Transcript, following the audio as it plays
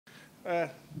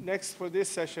Next for this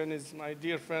session is my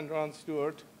dear friend Ron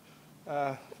Stewart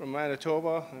from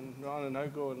Manitoba, and Ron and I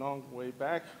go a long way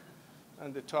back.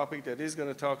 And the topic that he's going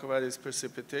to talk about is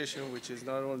precipitation, which is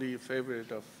not only a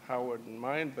favorite of Howard and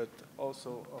mine, but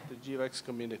also of the GVEX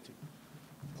community.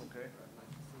 Okay.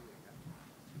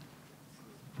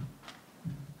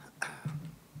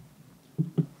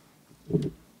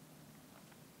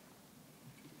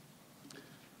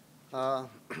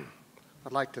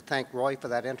 I'd like to thank Roy for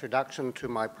that introduction to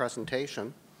my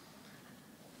presentation.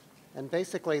 And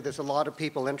basically, there's a lot of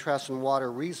people interested in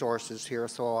water resources here,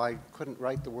 so I couldn't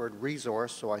write the word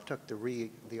resource, so I took the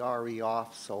RE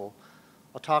off. So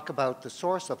I'll talk about the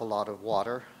source of a lot of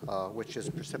water, which is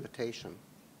precipitation.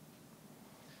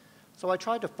 So I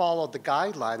tried to follow the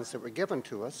guidelines that were given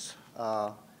to us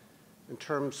in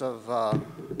terms of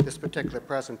this particular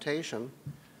presentation.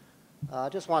 I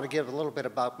just want to give a little bit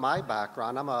about my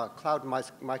background. I'm a cloud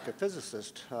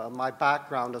microphysicist. My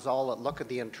background is all look at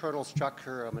the internal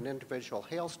structure of an individual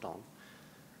hailstone.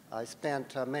 I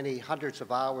spent many hundreds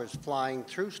of hours flying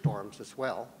through storms as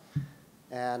well.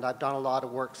 And I've done a lot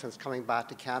of work since coming back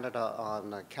to Canada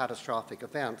on catastrophic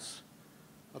events,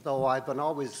 although I've been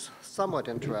always somewhat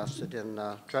interested in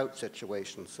drought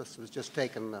situations. This was just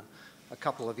taken a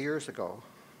couple of years ago.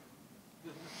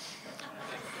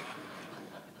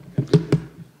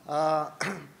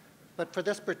 But for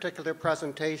this particular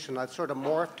presentation, I've sort of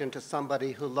morphed into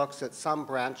somebody who looks at some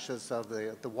branches of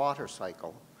the water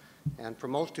cycle. And for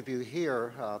most of you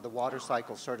here, the water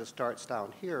cycle sort of starts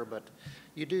down here, but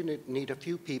you do need a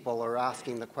few people who are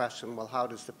asking the question, well, how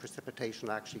does the precipitation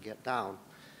actually get down?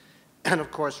 And of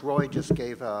course, Roy just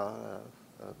gave a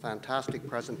fantastic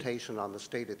presentation on the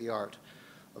state of the art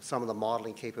of some of the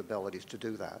modeling capabilities to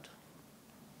do that.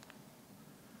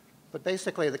 But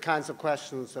basically, the kinds of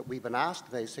questions that we've been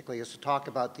asked basically is to talk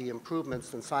about the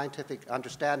improvements in scientific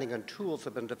understanding and tools that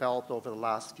have been developed over the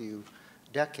last few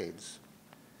decades.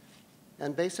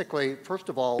 And basically, first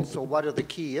of all, so what are the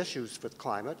key issues with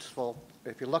climate? Well,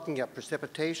 if you're looking at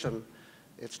precipitation,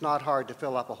 it's not hard to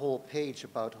fill up a whole page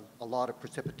about a lot of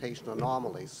precipitation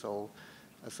anomalies. So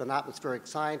as an atmospheric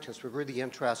scientist, we're really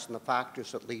interested in the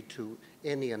factors that lead to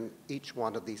any and each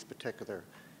one of these particular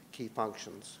key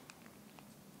functions.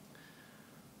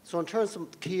 So in terms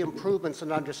of key improvements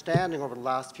in understanding over the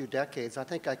last few decades, I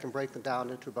think I can break them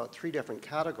down into about 3 different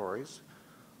categories.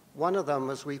 One of them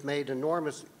is we've made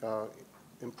enormous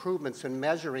improvements in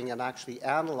measuring and actually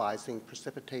analyzing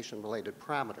precipitation-related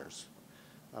parameters.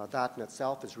 That in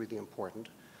itself is really important.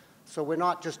 So we're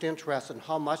not just interested in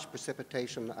how much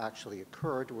precipitation actually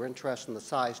occurred, we're interested in the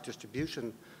size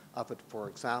distribution of it, for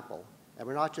example. And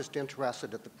we're not just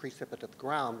interested at the precipit at the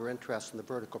ground, we're interested in the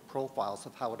vertical profiles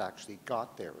of how it actually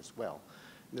got there as well.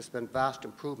 And there's been vast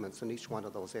improvements in each one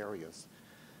of those areas.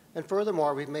 And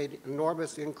furthermore, we've made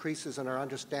enormous increases in our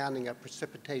understanding of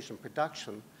precipitation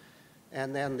production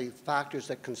and then the factors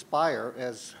that conspire,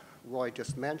 as Roy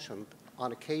just mentioned,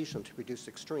 on occasion to produce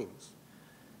extremes.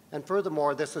 And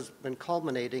furthermore, this has been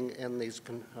culminating in these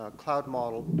cloud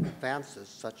model advances,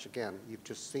 such again, you've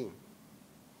just seen.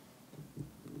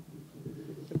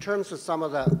 In terms of some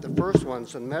of the first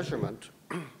ones in measurement,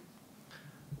 the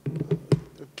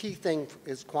key thing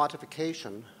is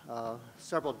quantification.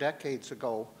 Several decades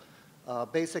ago,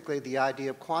 basically the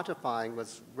idea of quantifying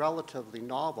was relatively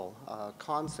novel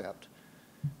concept.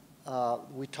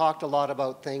 We talked a lot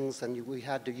about things and we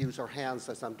had to use our hands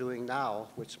as I'm doing now,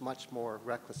 which much more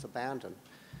reckless abandon.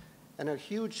 And a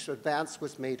huge advance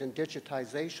was made in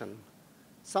digitization.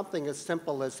 Something as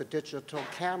simple as a digital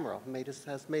camera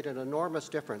has made an enormous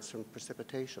difference in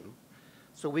precipitation.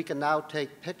 So we can now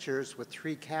take pictures with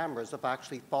 3 cameras of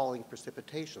actually falling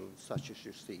precipitation, such as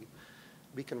you see.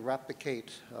 We can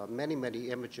replicate many,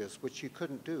 many images, which you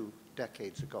couldn't do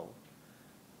decades ago.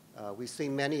 We've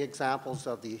seen many examples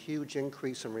of the huge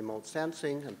increase in remote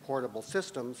sensing and portable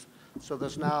systems. So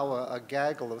there's now a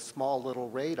gaggle of small little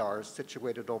radars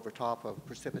situated over top of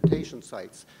precipitation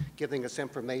sites, giving us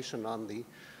information on the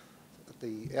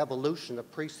evolution of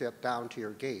precip down to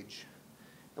your gauge.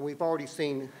 And we've already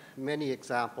seen many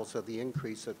examples of the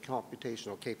increase of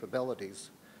computational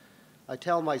capabilities. I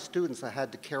tell my students I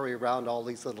had to carry around all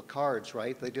these little cards,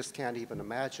 right? They just can't even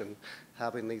imagine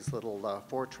having these little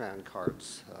Fortran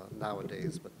cards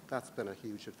nowadays, but that's been a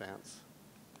huge advance.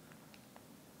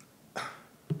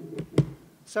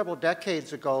 Several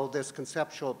decades ago, this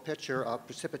conceptual picture of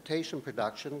precipitation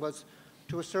production was,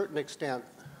 to a certain extent,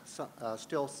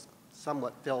 still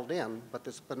somewhat filled in, but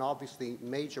there's been obviously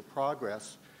major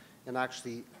progress in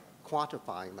actually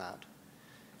quantifying that.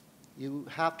 You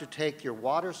have to take your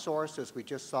water source, as we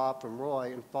just saw from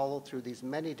Roy, and follow through these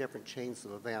many different chains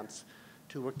of events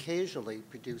to occasionally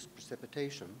produce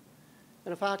precipitation.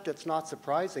 And in fact, it's not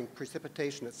surprising,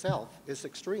 precipitation itself is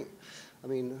extreme. I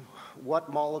mean,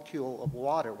 what molecule of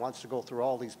water wants to go through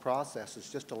all these processes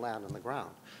just to land on the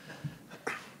ground?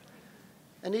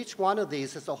 And each one of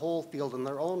these is a whole field in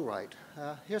their own right.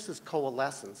 Here's this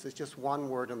coalescence. It's just one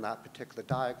word in that particular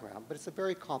diagram, but it's a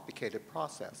very complicated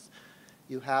process.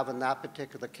 You have, in that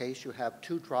particular case, you have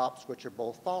two drops which are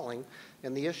both falling,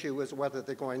 and the issue is whether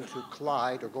they're going to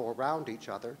collide or go around each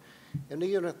other. And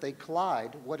even if they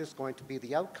collide, what is going to be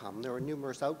the outcome? There are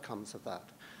numerous outcomes of that.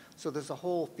 So there's a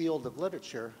whole field of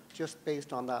literature just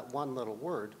based on that one little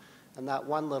word, and that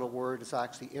one little word is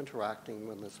actually interacting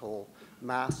with this whole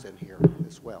mass in here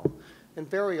as well. And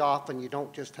very often you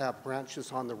don't just have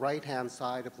branches on the right-hand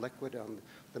side of liquid and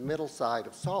the middle side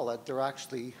of solid. They're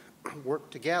actually work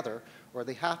together, or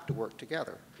they have to work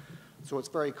together. So it's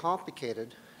very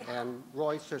complicated, and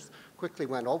Roy just quickly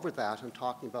went over that in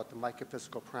talking about the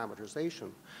microphysical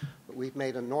parameterization. But we've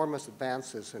made enormous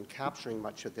advances in capturing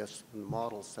much of this in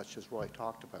models such as Roy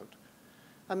talked about.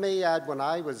 I may add, when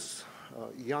I was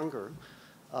younger,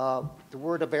 the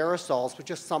word of aerosols was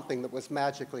just something that was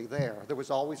magically there. There was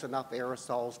always enough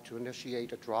aerosols to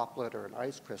initiate a droplet or an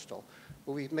ice crystal.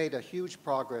 But we've made a huge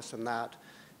progress in that.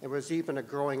 There was even a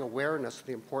growing awareness of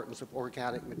the importance of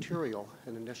organic material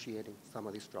in initiating some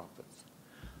of these droplets.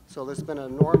 So there's been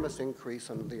an enormous increase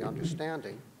in the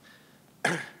understanding.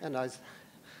 And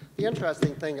the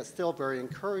interesting thing, it's still very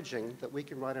encouraging that we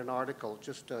can write an article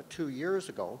just 2 years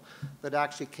ago that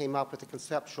actually came up with a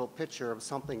conceptual picture of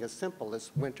something as simple as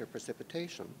winter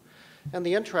precipitation. And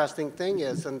the interesting thing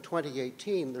is, in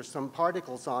 2018, there's some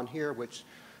particles on here which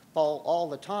fall all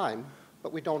the time,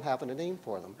 but we don't have a name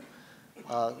for them.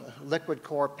 Liquid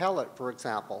core pellet, for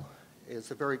example,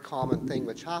 is a very common thing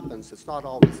which happens. It's not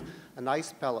always an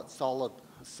ice pellet solid.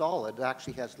 It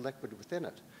actually has liquid within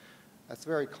it. That's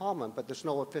very common, but there's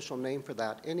no official name for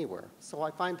that anywhere. So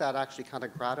I find that actually kind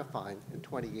of gratifying in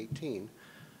 2018.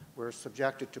 We're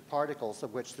subjected to particles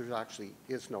of which there actually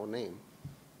is no name.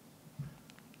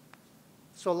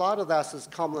 So a lot of this is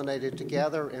culminated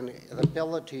together in an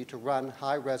ability to run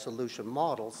high-resolution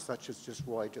models, such as just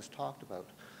Roy just talked about.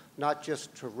 Not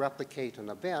just to replicate an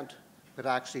event, but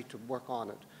actually to work on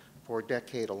it for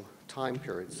decadal time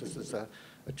periods. This is a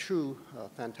true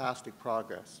fantastic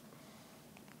progress.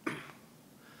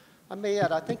 I may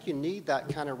add, I think you need that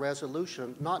kind of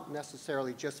resolution, not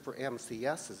necessarily just for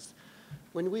MCSs.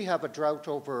 When we have a drought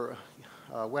over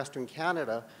Western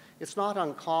Canada, it's not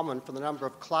uncommon for the number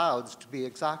of clouds to be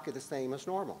exactly the same as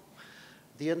normal.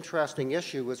 The interesting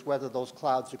issue is whether those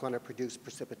clouds are going to produce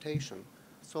precipitation.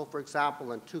 So, for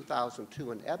example, in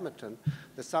 2002 in Edmonton,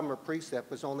 the summer precip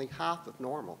was only half of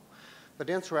normal. But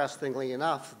interestingly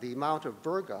enough, the amount of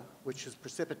virga, which is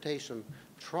precipitation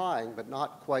trying but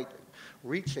not quite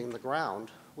reaching the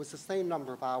ground, was the same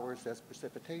number of hours as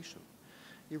precipitation.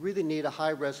 You really need a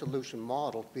high-resolution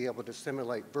model to be able to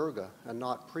simulate virga and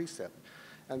not precip.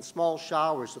 And small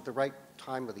showers at the right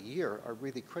time of the year are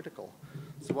really critical.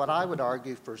 So what I would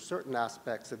argue for certain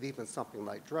aspects of even something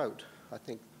like drought, I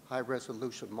think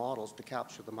high-resolution models to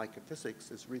capture the microphysics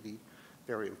is really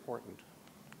very important.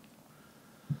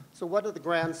 So what are the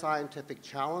grand scientific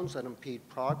challenges that impede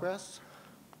progress?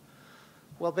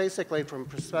 Well, basically, from the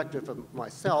perspective of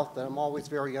myself, that I'm always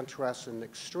very interested in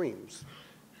extremes.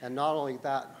 And not only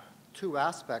that, two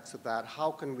aspects of that, how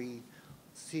can we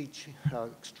see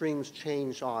extremes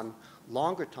change on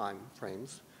longer time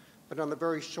frames, but on the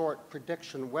very short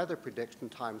weather prediction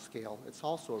time scale, it's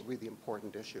also a really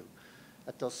important issue.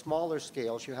 At those smaller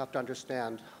scales, you have to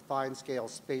understand fine scale,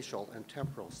 spatial, and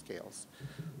temporal scales.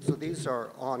 So these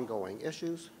are ongoing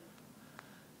issues.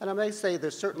 And I may say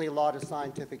there's certainly a lot of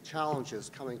scientific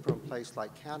challenges coming from a place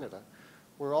like Canada.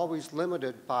 We're always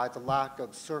limited by the lack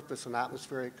of surface and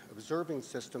atmospheric observing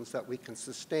systems that we can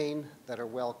sustain that are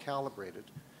well calibrated.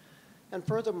 And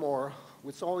furthermore,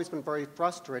 it's always been very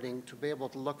frustrating to be able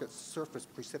to look at surface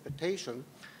precipitation.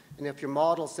 And if your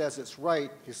model says it's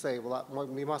right, you say, well,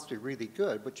 we must be really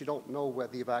good, but you don't know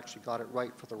whether you've actually got it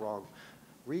right for the wrong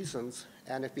reasons.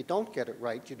 And if you don't get it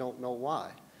right, you don't know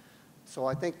why. So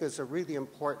I think there's a really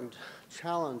important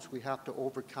challenge we have to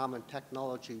overcome, and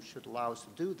technology should allow us to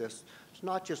do this, to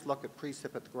not just look at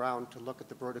precip at the ground, to look at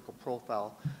the vertical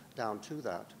profile down to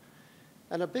that.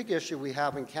 And a big issue we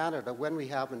have in Canada, when we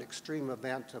have an extreme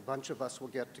event, a bunch of us will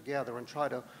get together and try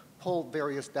to pull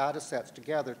various data sets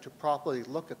together to properly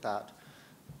look at that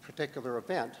particular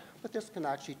event. But this can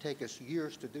actually take us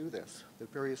years to do this, the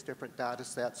various different data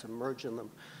sets and merging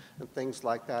them and things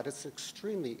like that. It's an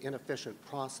extremely inefficient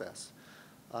process.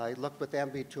 I look with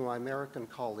envy to my American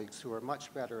colleagues who are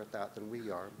much better at that than we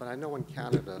are, but I know in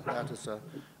Canada that is an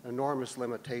enormous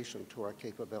limitation to our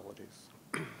capabilities.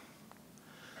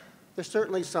 There's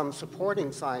certainly some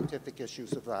supporting scientific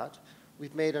issues of that.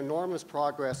 We've made enormous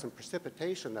progress in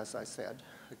precipitation, as I said.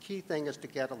 The key thing is to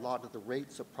get a lot of the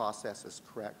rates of processes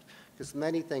correct, because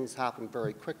many things happen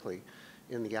very quickly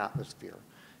in the atmosphere.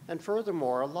 And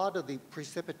furthermore, a lot of the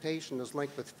precipitation is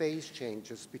linked with phase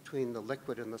changes between the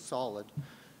liquid and the solid.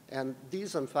 And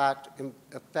these, in fact,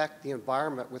 affect the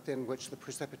environment within which the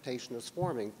precipitation is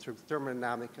forming through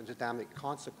thermodynamic and dynamic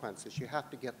consequences. You have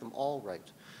to get them all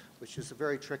right, which is a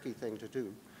very tricky thing to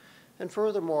do. And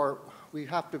furthermore, we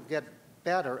have to get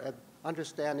better at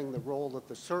understanding the role of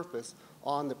the surface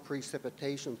on the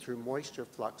precipitation through moisture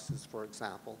fluxes, for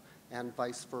example, and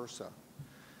vice versa.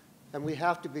 And we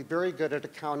have to be very good at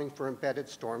accounting for embedded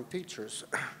storm features.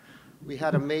 We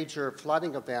had a major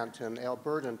flooding event in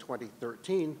Alberta in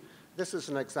 2013. This is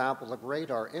an example of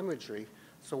radar imagery.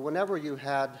 So whenever you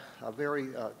had a very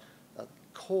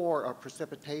core of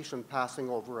precipitation passing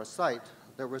over a site,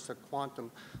 there was a quantum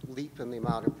leap in the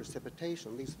amount of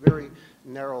precipitation. These very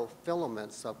narrow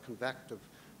filaments of convective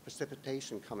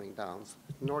precipitation coming down.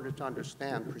 In order to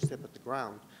understand precipitate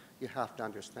ground, you have to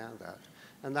understand that.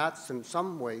 And that's in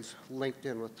some ways linked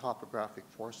in with topographic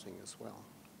forcing as well.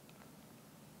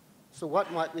 So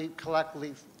what might we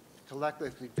collectively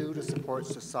do to support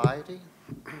society?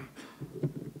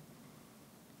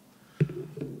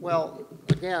 Well,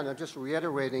 again, I'm just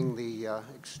reiterating the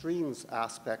extremes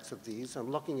aspects of these.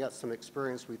 I'm looking at some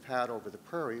experience we've had over the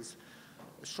prairies.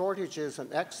 Shortages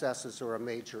and excesses are a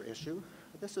major issue.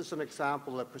 This is an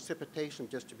example of precipitation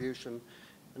distribution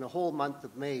in a whole month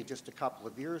of May just a couple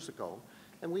of years ago.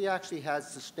 And we actually had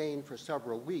sustained for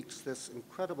several weeks this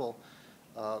incredible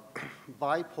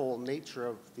bipole nature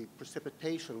of the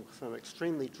precipitation from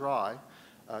extremely dry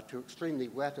to extremely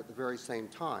wet at the very same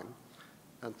time.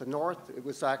 At the north, it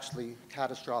was actually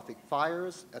catastrophic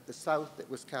fires. At the south, it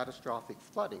was catastrophic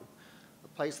flooding. A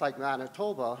place like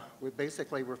Manitoba, we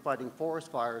basically were fighting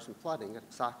forest fires and flooding at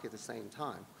exactly the same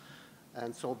time.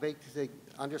 And so basically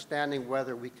understanding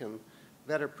whether we can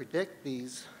better predict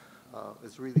these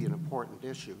is really an important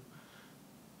issue.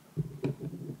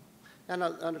 And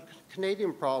a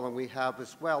Canadian problem we have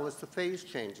as well is the phase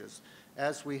changes.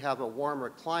 As we have a warmer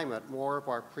climate, more of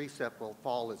our precip will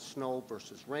fall as snow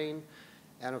versus rain.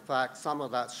 And in fact, some of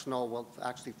that snow will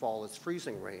actually fall as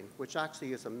freezing rain, which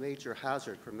actually is a major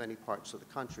hazard for many parts of the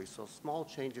country. So small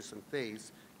changes in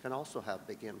phase can also have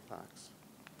big impacts.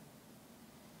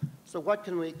 So what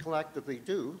can we collectively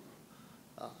do?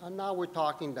 And now we're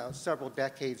talking several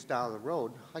decades down the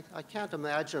road. I can't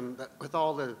imagine that with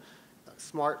all the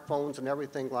smartphones and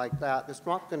everything like that, there's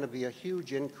not going to be a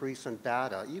huge increase in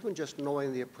data, even just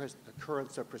knowing the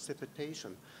occurrence of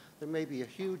precipitation. There may be a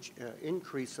huge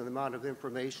increase in the amount of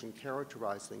information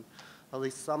characterizing at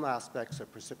least some aspects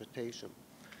of precipitation.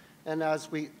 And as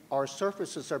our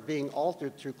surfaces are being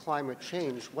altered through climate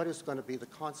change, what is going to be the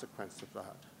consequence of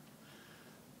that?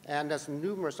 And as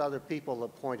numerous other people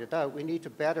have pointed out, we need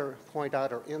to better point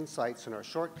out our insights and our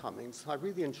shortcomings. I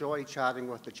really enjoy chatting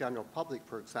with the general public,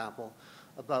 for example,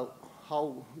 about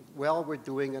how well we're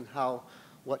doing and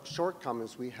what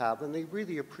shortcomings we have, and they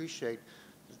really appreciate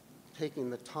taking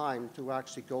the time to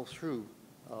actually go through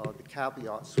the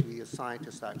caveats we as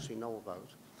scientists actually know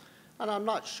about. And I'm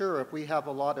not sure if we have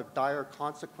a lot of dire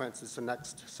consequences in the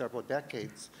next several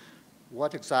decades,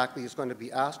 what exactly is going to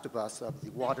be asked of us of the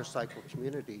water cycle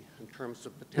community in terms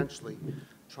of potentially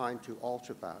trying to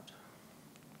alter that.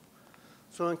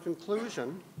 So in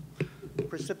conclusion,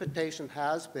 precipitation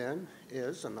has been,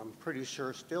 is, and I'm pretty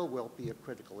sure still will be a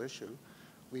critical issue.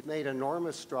 We've made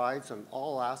enormous strides in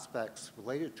all aspects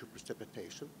related to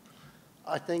precipitation.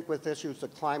 I think with issues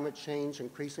of climate change,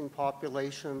 increasing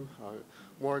population,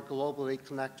 more globally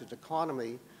connected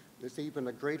economy, there's even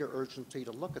a greater urgency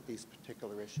to look at these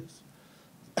particular issues.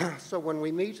 So when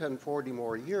we meet in 40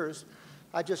 more years,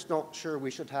 I just not sure we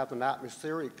should have an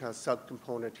atmospheric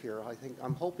subcomponent here.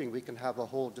 I'm hoping we can have a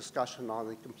whole discussion on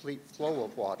the complete flow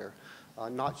of water,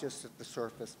 not just at the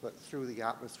surface, but through the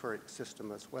atmospheric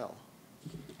system as well.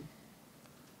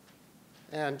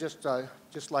 And just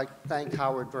like to thank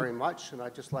Howard very much, and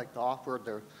I'd just like to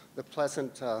offer the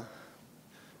pleasant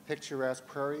picturesque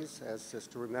prairies as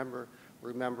just to remember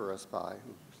us by.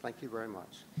 Thank you very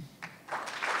much.